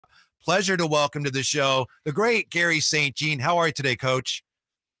Pleasure to welcome to the show the great Garry St. Gene. How are you today, Coach?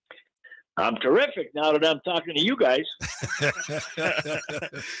 I'm terrific now that I'm talking to you guys.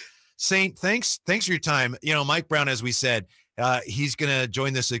 Saint, thanks for your time. You know, Mike Brown, as we said, he's going to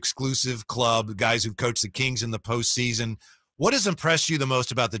join this exclusive club, the guys who've coached the Kings in the postseason. What has impressed you the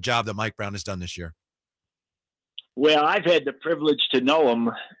most about the job that Mike Brown has done this year? Well, I've had the privilege to know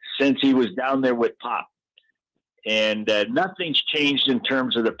him since he was down there with Pop. And nothing's changed in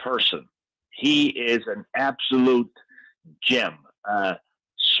terms of the person. He is an absolute gem.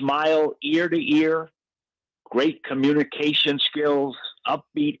 Smile ear to ear, great communication skills,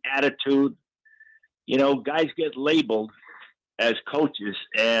 upbeat attitude. You know, guys get labeled as coaches,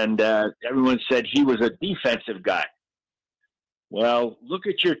 and everyone said he was a defensive guy. Well, look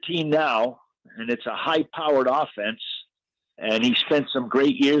at your team now, and it's a high-powered offense, and he spent some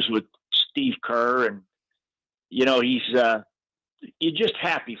great years with Steve Kerr, and, you know, you're just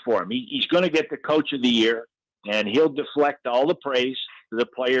happy for him. He's going to get the Coach of the Year, and he'll deflect all the praise to the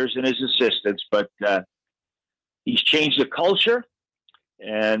players and his assistants, but he's changed the culture,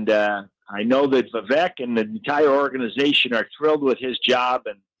 and I know that Vivek and the entire organization are thrilled with his job,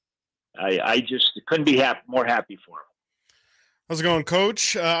 and I just couldn't be more happy for him. How's it going,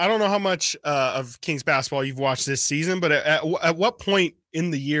 Coach? I don't know how much of Kings basketball you've watched this season, but at what point in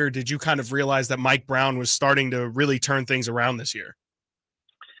the year did you kind of realize that Mike Brown was starting to really turn things around this year?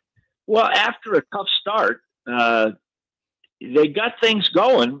 Well, after a tough start, they got things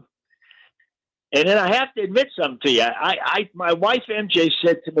going. And then I have to admit something to you. My wife, MJ,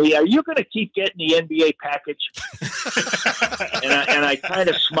 said to me, "Are you going to keep getting the NBA package?" and I kind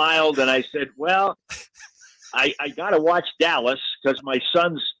of smiled, and I said, "Well, I got to watch Dallas because my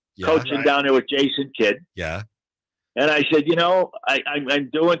son's coaching down there with Jason Kidd." Yeah. And I said, you know, I'm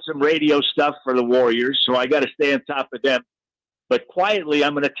doing some radio stuff for the Warriors, so I got to stay on top of them. But quietly,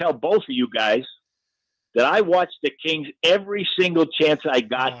 I'm going to tell both of you guys that I watch the Kings every single chance I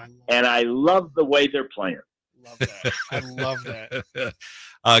got, and I love the way they're playing. Love that. I love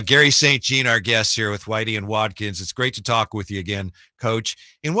that. Garry St. Gene, our guest here with Whitey and Watkins. It's great to talk with you again, Coach.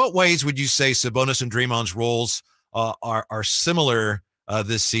 In what ways would you say Sabonis and Draymond's roles are similar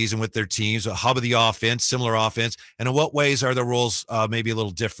this season with their teams? A hub of the offense, similar offense, and in what ways are the roles maybe a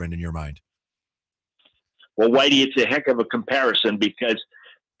little different in your mind? Well, Whitey, it's a heck of a comparison because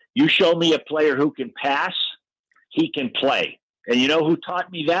you show me a player who can pass, he can play. And you know who taught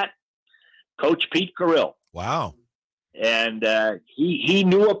me that? Coach Pete Carrill. Wow. And he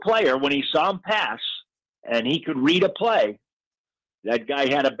knew a player when he saw him pass, and he could read a play. That guy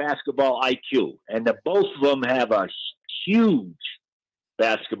had a basketball IQ. And both of them have a huge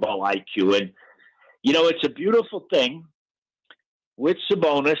basketball IQ. And, you know, it's a beautiful thing with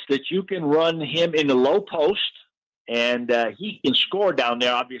Sabonis that you can run him in the low post, and he can score down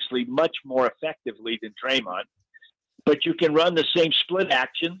there, obviously, much more effectively than Draymond. But you can run the same split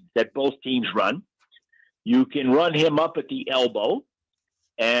action that both teams run. You can run him up at the elbow,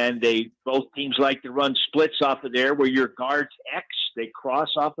 and both teams like to run splits off of there where your guards X, they cross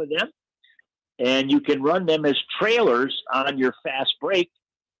off of them. And you can run them as trailers on your fast break.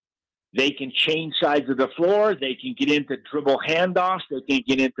 They can change sides of the floor. They can get into dribble handoffs. They can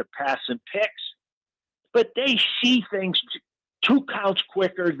get into pass and picks. But they see things 2 counts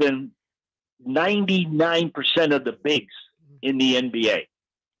quicker than 99% of the bigs in the NBA.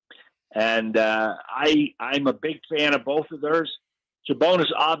 And I'm a big fan of both of theirs.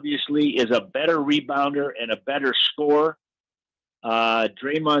 Sabonis obviously is a better rebounder and a better scorer.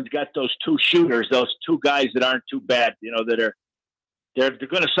 Draymond's got those 2 shooters, those 2 guys that aren't too bad, you know, they're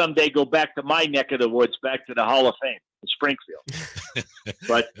going to someday go back to my neck of the woods, back to the Hall of Fame in Springfield.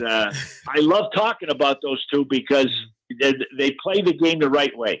 But I love talking about those 2 because they play the game the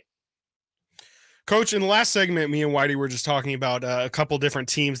right way. Coach, in the last segment, me and Whitey were just talking about a couple different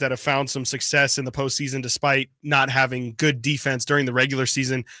teams that have found some success in the postseason despite not having good defense during the regular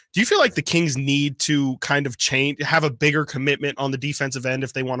season. Do you feel like the Kings need to kind of have a bigger commitment on the defensive end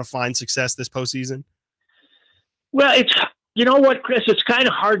if they want to find success this postseason? Well, you know what, Chris? It's kind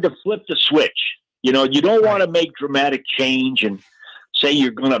of hard to flip the switch. You know, you don't want to make dramatic change and say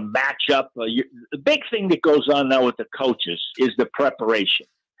you're going to match up. The big thing that goes on now with the coaches is the preparation.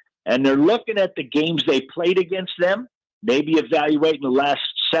 And they're looking at the games they played against them, maybe evaluating the last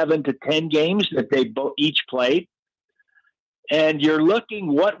 7 to 10 games that they each played. And you're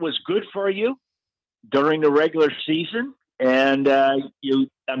looking what was good for you during the regular season. And you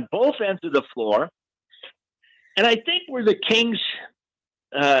on both ends of the floor. And I think where the Kings,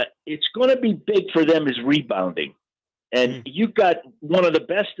 it's going to be big for them is rebounding. And you've got one of the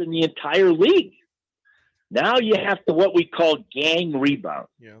best in the entire league Now you have to what we call gang rebound.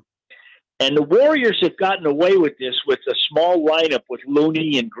 Yeah. And the Warriors have gotten away with this with a small lineup with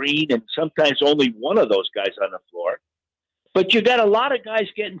Looney and Green and sometimes only one of those guys on the floor. But you got a lot of guys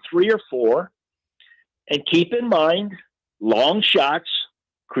getting 3 or 4. And keep in mind, long shots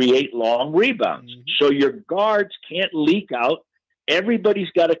create long rebounds. Mm-hmm. So your guards can't leak out.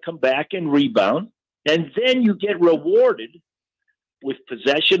 Everybody's got to come back and rebound. And then you get rewarded with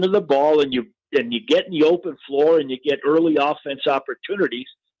possession of the ball, and you get in the open floor and you get early offense opportunities,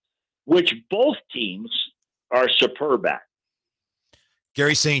 which both teams are superb at.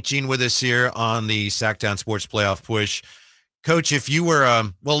 Garry St. Jean with us here on the Sactown Sports Playoff Push. Coach, if you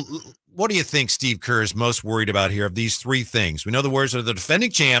were, what do you think Steve Kerr is most worried about here of these 3 things? We know the Warriors are the defending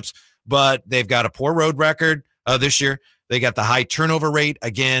champs, but they've got a poor road record this year. They got the high turnover rate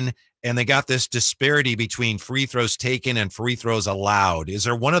again, and they got this disparity between free throws taken and free throws allowed. Is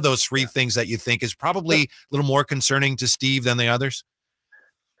there one of those 3 things that you think is probably a little more concerning to Steve than the others?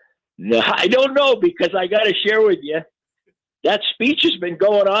 No, I don't know, because I got to share with you, that speech has been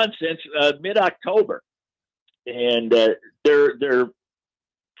going on since mid-October. And they're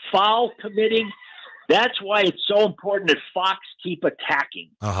foul committing. That's why it's so important that Fox keep attacking.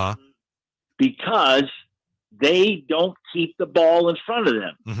 Uh-huh. Because they don't keep the ball in front of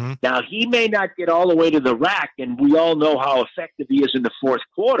them. Mm-hmm. Now, he may not get all the way to the rack, and we all know how effective he is in the fourth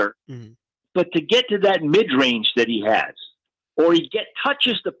quarter. Mm-hmm. But to get to that mid-range that he has, or he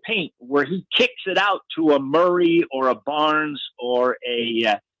touches the paint where he kicks it out to a Murray or a Barnes or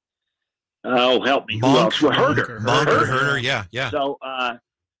a help me, Herder. Yeah. So,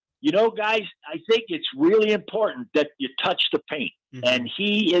 guys, I think it's really important that you touch the paint, mm-hmm. and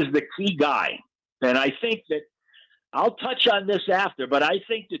he is the key guy. And I think that I'll touch on this after, but I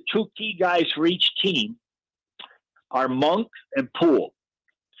think the 2 key guys for each team are Monk and Poole.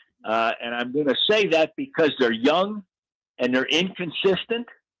 And I'm going to say that because they're young and they're inconsistent.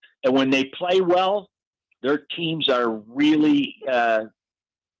 And when they play well, their teams are really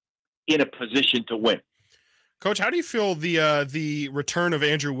in a position to win. Coach, how do you feel the return of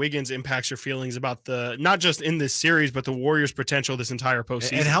Andrew Wiggins impacts your feelings about not just in this series, but the Warriors' potential this entire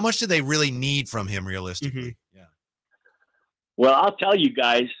postseason? And how much do they really need from him realistically? Mm-hmm. Yeah. Well, I'll tell you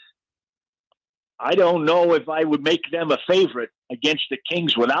guys, I don't know if I would make them a favorite against the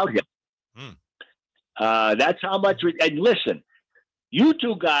Kings without him. That's how much. And listen, you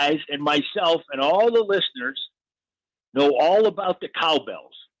 2 guys and myself and all the listeners know all about the cowbells.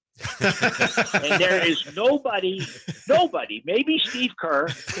 And there is nobody, maybe Steve Kerr,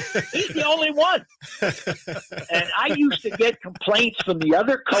 he's the only one. And I used to get complaints from the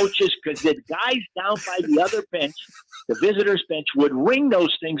other coaches because the guys down by the other bench, the visitors bench, would ring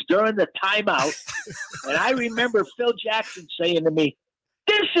those things during the timeout. And I remember Phil Jackson saying to me,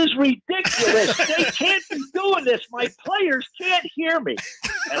 "This is ridiculous. They can't be doing this. My players can't hear me."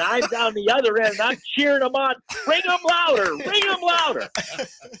 And I'm down the other end, and I'm cheering them on. Ring them louder. Ring them louder.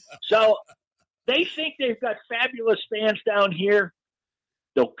 So they think they've got fabulous fans down here.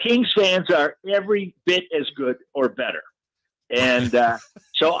 The Kings fans are every bit as good or better. And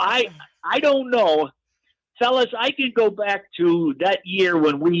so I don't know. Fellas, I can go back to that year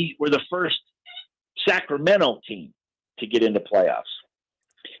when we were the first Sacramento team to get into playoffs.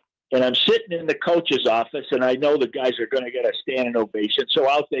 And I'm sitting in the coach's office, and I know the guys are going to get a standing ovation. So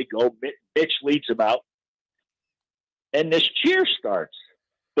out they go. Mitch leads them out. And this cheer starts.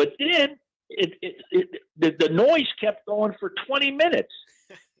 But then the noise kept going for 20 minutes.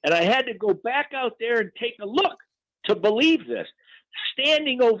 And I had to go back out there and take a look to believe this.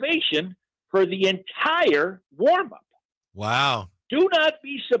 Standing ovation for the entire warm-up. Wow. Do not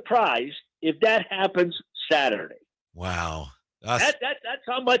be surprised if that happens Saturday. Wow. That's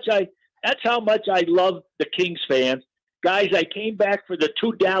how much I love the Kings fans. Guys, I came back for the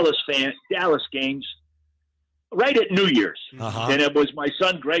 2 Dallas games right at New Year's. Uh-huh. And it was my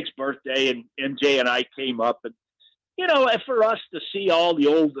son Greg's birthday, and MJ and I came up. And, for us to see all the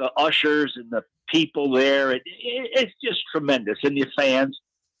old ushers and the people there, it's just tremendous. And the fans.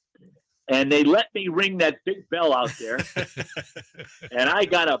 And they let me ring that big bell out there. And I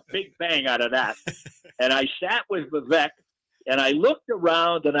got a big bang out of that. And I sat with Vivek, and I looked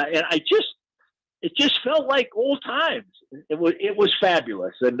around, and it just felt like old times. It was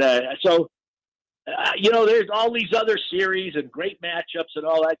fabulous. And there's all these other series and great matchups and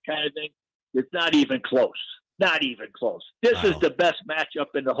all that kind of thing. It's not even close. Not even close. This is the best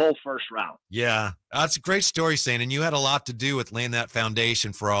matchup in the whole first round. Yeah, that's a great story, Saint, and you had a lot to do with laying that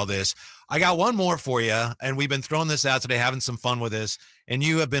foundation for all this. I got one more for you, and we've been throwing this out today, having some fun with this, and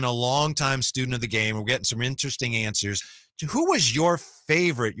you have been a longtime student of the game. We're getting some interesting answers. Who was your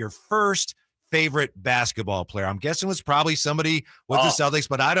first favorite basketball player? I'm guessing it was probably somebody with the Celtics,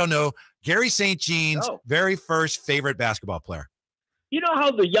 but I don't know. Garry St. Jean's very first favorite basketball player. You know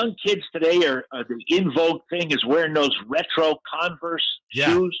how the young kids today are the in vogue thing is wearing those retro Converse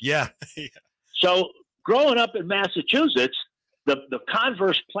shoes? Yeah. So growing up in Massachusetts, the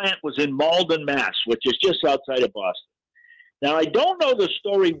Converse plant was in Malden, Mass, which is just outside of Boston. Now, I don't know the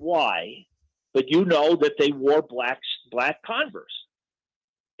story why, but you know that they wore black Converse.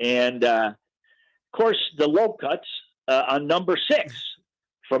 And, of course, the low cuts on number 6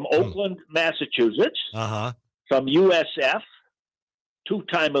 from Oakland, Massachusetts, from USF,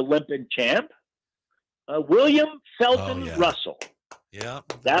 two-time Olympic champ, William Felton Russell. Yeah.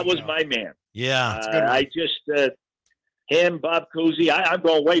 That was my man. Yeah. I just, him, Bob Cousy, I'm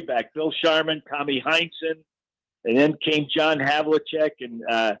going way back. Bill Sharman, Tommy Heinsohn, and then came John Havlicek. And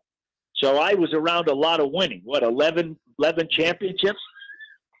so I was around a lot of winning. 11 championships?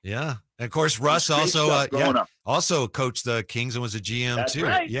 Yeah. And of course, Russ also coached the Kings and was a GM That's too.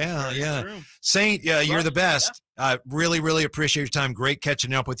 Right. Yeah. Saint, you're the best. Really, really appreciate your time. Great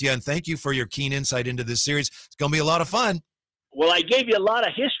catching up with you. And thank you for your keen insight into this series. It's going to be a lot of fun. Well, I gave you a lot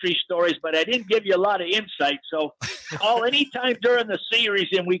of history stories, but I didn't give you a lot of insight. So call anytime during the series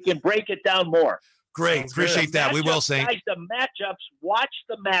and we can break it down more. Great. Appreciate that. We will, Saint. Guys, the matchups, watch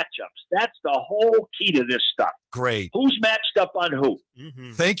the matchups. That's the whole key to this stuff. Great. Who's matched up on who?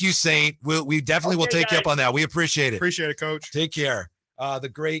 Thank you, Saint. We definitely will take you up on that. We appreciate it. Appreciate it, Coach. Take care. The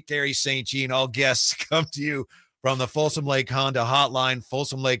great Garry St. Jean. All guests come to you from the Folsom Lake Honda hotline.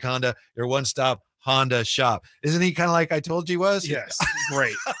 Folsom Lake Honda, your one-stop Honda shop. Isn't he kind of like I told you he was? Yes.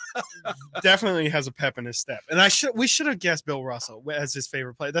 Great. Definitely has a pep in his step. And we should have guessed Bill Russell as his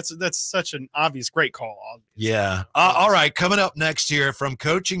favorite player. That's such an obvious great call. Yeah. All right. Coming up next year, from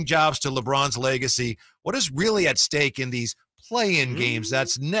coaching jobs to LeBron's legacy, what is really at stake in these play-in games?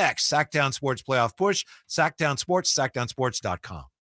 That's next. Sactown Sports Playoff Push. Sactown Sports, SactownSports.com.